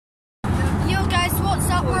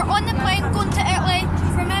but we're on the plane going to Italy.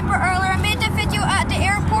 Remember earlier I made a video at the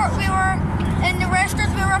airport, we were in the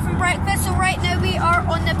restaurant, we were having breakfast, so right now we are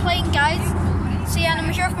on the plane, guys. So yeah, and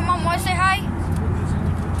I'm sure if my mum wants to say hi.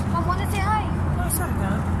 Mum, want to say hi?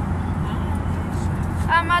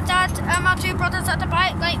 My dad and my two brothers at the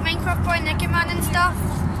back, like Minecraft Boy, Nicky Man and stuff.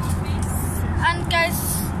 And guys,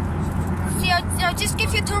 see, I'll just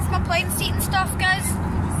give you a tour of my plane seat and stuff, guys.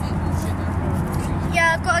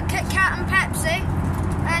 Yeah, I've got a Kit Kat and Pepsi.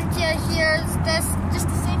 And yeah, here's this, just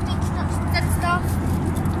the safety instructions and stuff.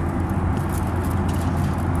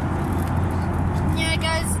 Yeah,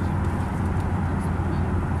 guys.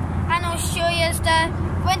 And I'll show you the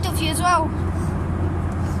window view as well.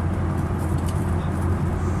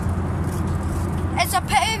 It's a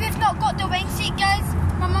pity we've not got the wing seat, guys.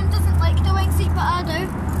 My mum doesn't like the wing seat, but I do.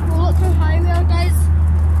 Well, look how high we are, guys.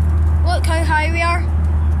 Look how high we are.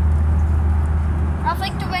 I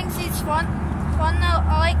think the wing seat's fun.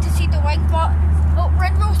 I like to see the wing, but oh, we're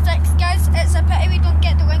in row 6, guys. It's a pity we don't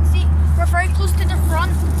get the wing seat. We're very close to the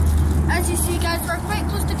front. As you see, guys, we're quite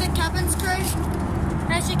close to the cabin crew.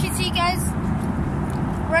 As you can see, guys,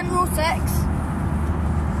 we're in row 6.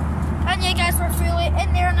 And yeah, guys, we're fully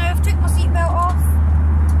in there now. I've took my seatbelt off.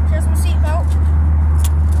 Here's my seatbelt.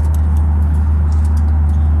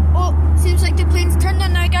 Oh, seems like the plane's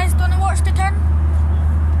turning now, guys. Don't watch the turn.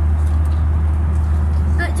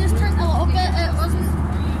 It just turned a little bit. It wasn't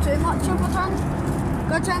too much of a turn.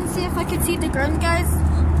 Gotta try and see if I can see the ground, guys.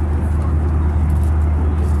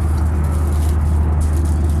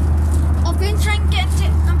 I've been trying to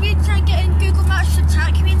get in Google Maps to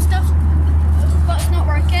track me and stuff, but it's not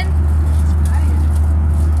working.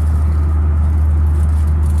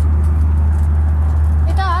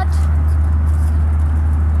 Hey Dad.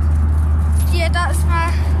 Yeah, that's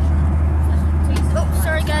my... Oh,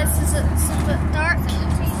 sorry guys, it's a bit dark.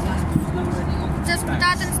 There's my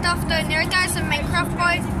dad and stuff down there, guys, and Minecraft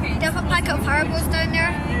Boy. They have a packet of Haribo's down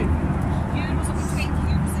there.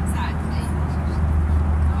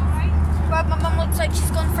 Well, my mum looks like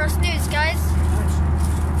she's gone for a snooze, guys.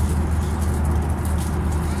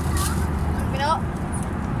 Maybe not.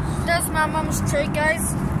 There's my mum's tray,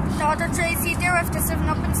 guys. The other tray, see there with the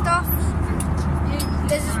 7-Up and stuff.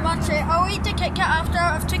 This is my tray. I'll eat the Kit Kat after.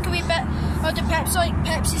 I've took a wee bit of the Pepsi. Like,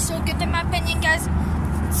 Pepsi's so good in my opinion, guys.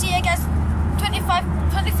 See you guys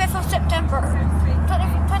 25th of September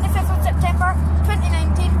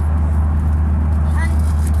 2019. And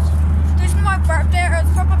there's no more birthday, or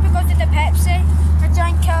it's probably because of the Pepsi. I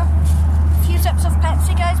drank a few sips of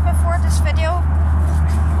Pepsi, guys, before this video.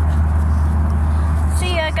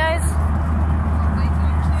 See ya, guys.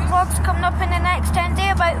 Vlog's coming up in the next 10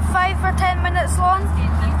 days, about 5 or 10 minutes long.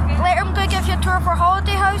 Later I'm going to give you a tour of our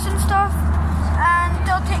holiday house and stuff, and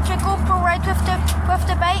they'll take you a GoPro ride with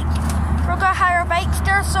the bike. We're going to hire bikes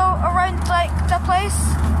there, so around like the place.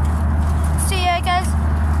 See ya, guys.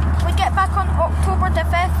 We get back on October the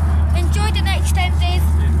 5th. Enjoy the next 10 days.